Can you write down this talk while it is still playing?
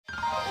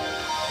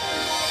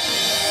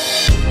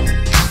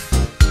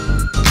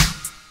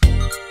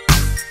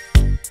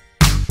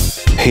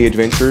Hey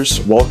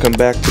adventurers, welcome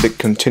back to the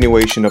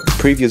continuation of the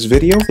previous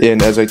video.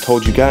 And as I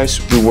told you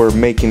guys, we were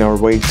making our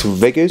way to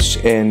Vegas,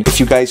 and if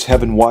you guys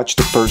haven't watched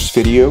the first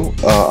video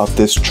of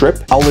this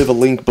trip, I'll leave a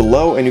link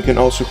below, and you can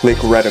also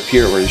click right up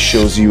here where it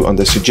shows you on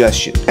the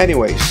suggestion.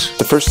 Anyways,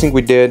 the first thing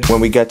we did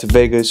when we got to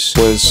Vegas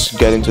was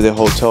get into the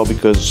hotel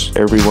because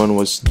everyone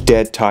was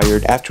dead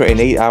tired after an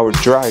 8-hour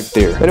drive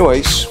there.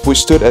 Anyways, we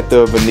stood at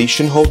the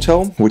Venetian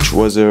Hotel, which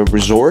was a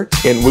resort,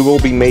 and we will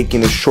be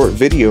making a short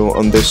video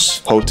on this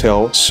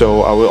hotel,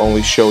 so I will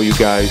only show you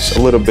guys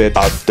a little bit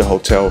of the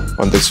hotel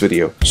on this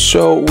video.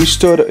 So we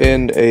stood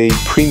in a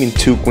premium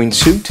 2-queen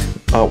suite.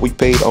 We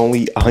paid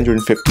only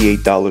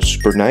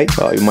 $158 per night.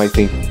 You might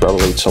think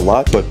probably it's a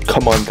lot, but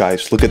come on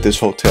guys, look at this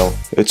hotel.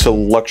 It's a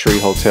luxury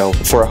hotel.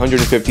 For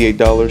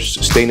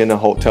 $158, staying in a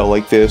hotel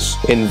like this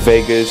in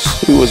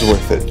Vegas, it was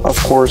worth it. Of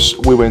course,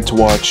 we went to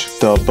watch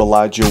the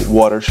Bellagio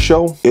Water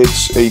Show.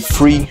 It's a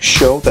free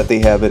show that they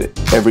have it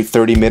every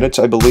 30 minutes,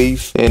 I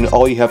believe. And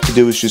all you have to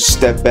do is just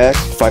step back,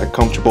 find a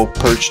comfortable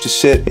perch to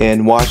sit,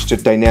 and watch the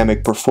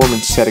dynamic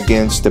performance set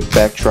against the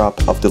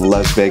backdrop of the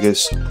Las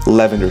Vegas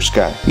lavender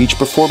sky. Each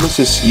performance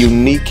is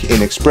unique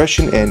in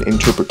expression and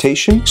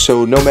interpretation,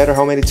 so no matter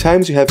how many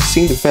times you have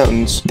seen the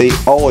fountains, they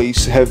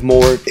always have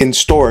more in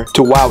store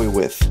to wow you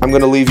with. I'm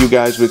gonna leave you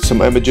guys with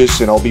some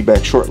images and I'll be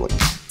back shortly.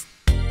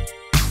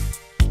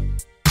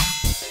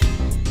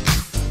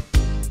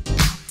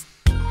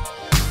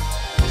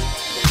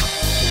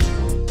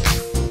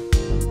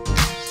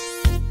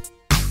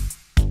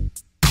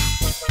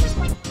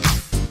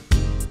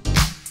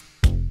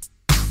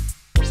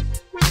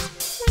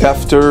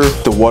 After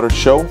the water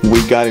show,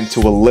 we got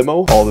into a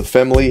limo, all the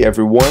family,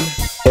 everyone,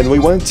 and we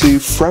went to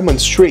Fremont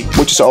Street,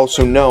 which is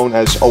also known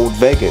as Old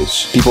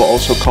Vegas. People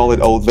also call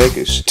it Old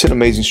Vegas. It's an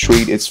amazing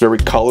street. It's very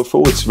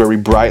colorful. It's very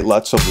bright.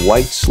 Lots of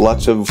lights.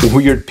 Lots of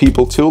weird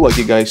people too, like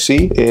you guys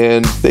see.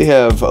 And they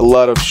have a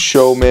lot of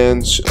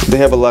showmans. They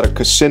have a lot of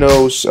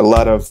casinos, a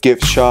lot of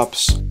gift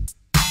shops.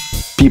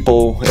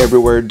 People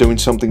everywhere doing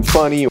something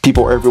funny,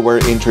 people everywhere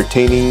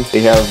entertaining.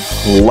 They have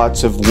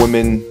lots of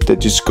women that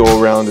just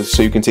go around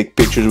so you can take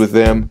pictures with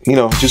them. You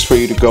know, just for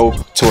you to go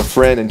to a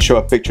friend and show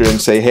a picture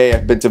and say, hey,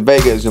 I've been to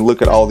Vegas and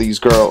look at all these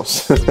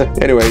girls.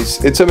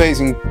 Anyways, it's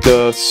amazing.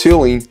 The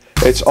ceiling,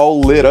 it's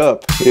all lit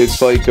up. It's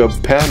like a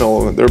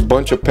panel. There are a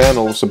bunch of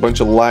panels, a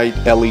bunch of light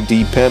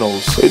LED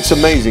panels. It's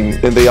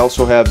amazing. And they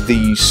also have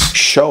these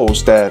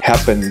shows that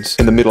happen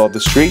in the middle of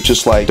the street,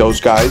 just like those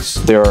guys.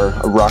 They're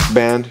a rock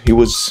band. He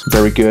was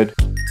very good.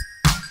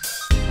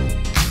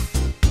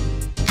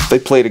 They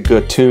played a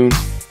good tune.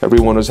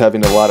 Everyone was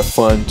having a lot of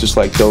fun, just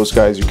like those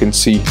guys you can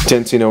see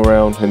dancing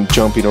around and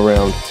jumping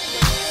around.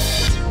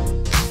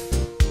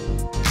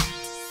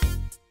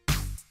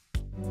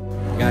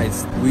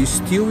 Guys, we're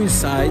still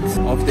inside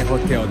of the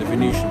hotel, the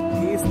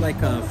Venetian. It's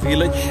like a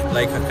village,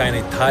 like a kind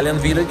of Italian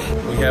village.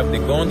 We have the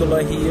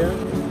gondola here.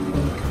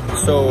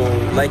 So,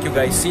 like you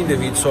guys see in the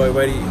video, so I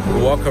already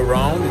walk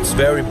around. It's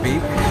very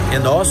big.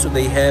 And also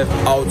they have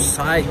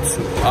outside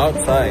too.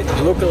 Outside.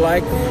 Look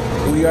like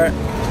we are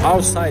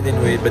outside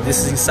anyway, but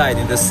this is inside,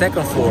 in the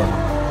second floor.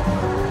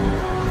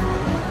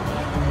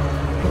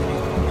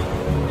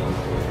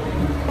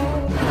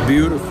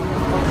 Beautiful.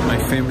 My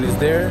family is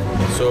there,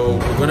 so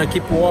we're gonna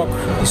keep walking.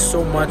 There's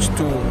so much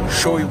to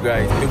show you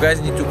guys. You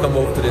guys need to come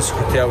over to this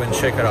hotel and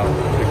check it out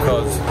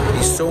because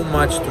there's so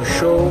much to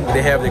show.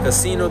 They have the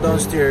casino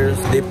downstairs,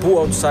 the pool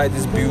outside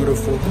is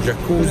beautiful,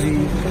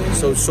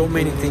 jacuzzi, so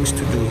many things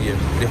to do here.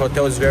 The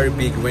hotel is very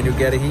big. When you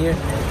get here,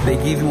 they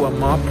give you a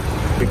map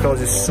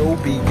because it's so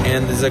big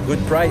and it's a good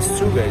price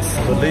too, guys.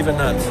 Believe it or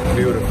not,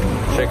 beautiful.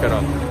 Check it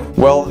out.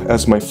 Well,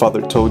 as my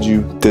father told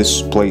you,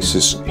 this place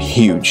is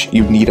huge.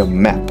 You need a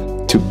map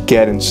to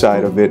get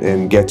inside of it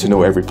and get to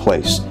know every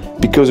place,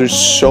 because there's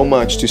so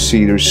much to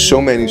see. There's so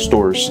many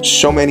stores,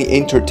 so many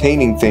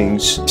entertaining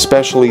things,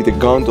 especially the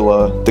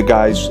gondola, the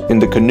guys in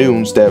the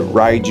canoes that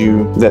ride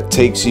you, that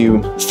takes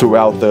you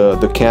throughout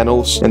the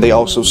canals, and they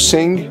also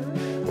sing,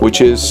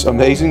 which is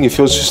amazing. It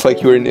feels just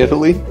like you're in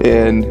Italy,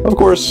 and of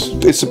course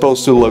it's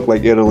supposed to look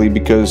like Italy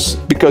because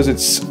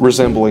it's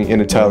resembling an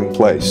Italian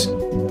place.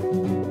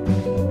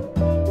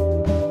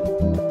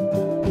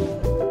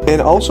 And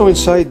also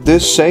inside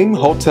this same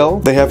hotel,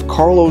 they have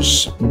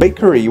Carlo's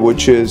Bakery,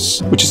 which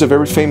is a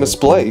very famous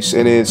place,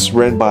 and it's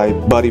run by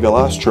Buddy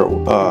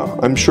Velastro.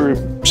 I'm sure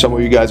some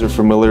of you guys are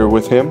familiar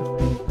with him.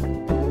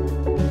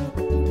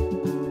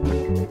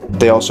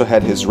 They also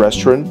had his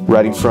restaurant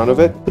right in front of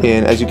it,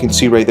 and as you can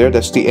see right there,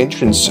 that's the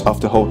entrance of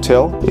the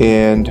hotel.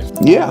 And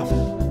yeah.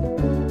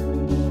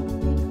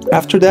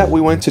 After that,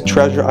 we went to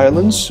Treasure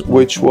Islands,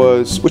 which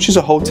is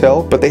a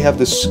hotel, but they have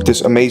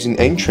this amazing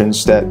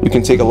entrance that you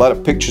can take a lot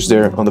of pictures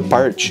there on the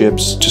pirate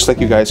ships, just like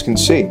you guys can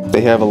see.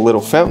 They have a little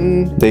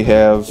fountain, they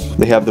have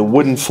the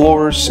wooden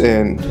floors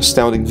and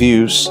astounding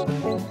views.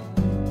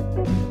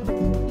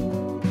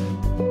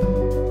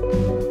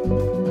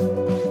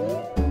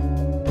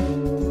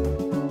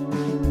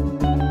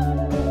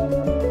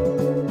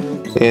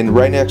 and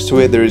right next to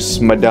it there's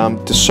Madame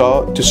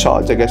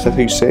Tussauds, I guess that's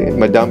how you say it,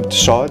 Madame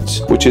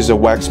Tussauds, which is a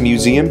wax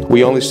museum.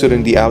 We only stood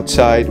on the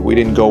outside, we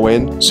didn't go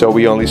in, so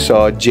we only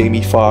saw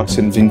Jamie Foxx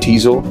and Vin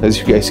Diesel. As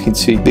you guys can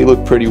see, they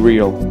look pretty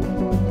real.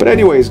 But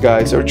anyways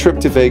guys, our trip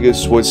to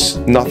Vegas was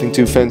nothing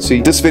too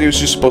fancy. This video is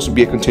just supposed to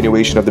be a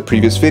continuation of the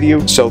previous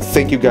video, so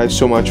thank you guys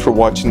so much for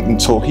watching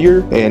until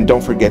here, and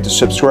don't forget to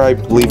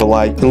subscribe, leave a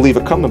like, and leave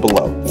a comment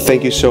below.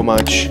 Thank you so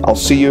much. I'll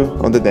see you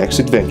on the next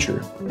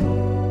adventure.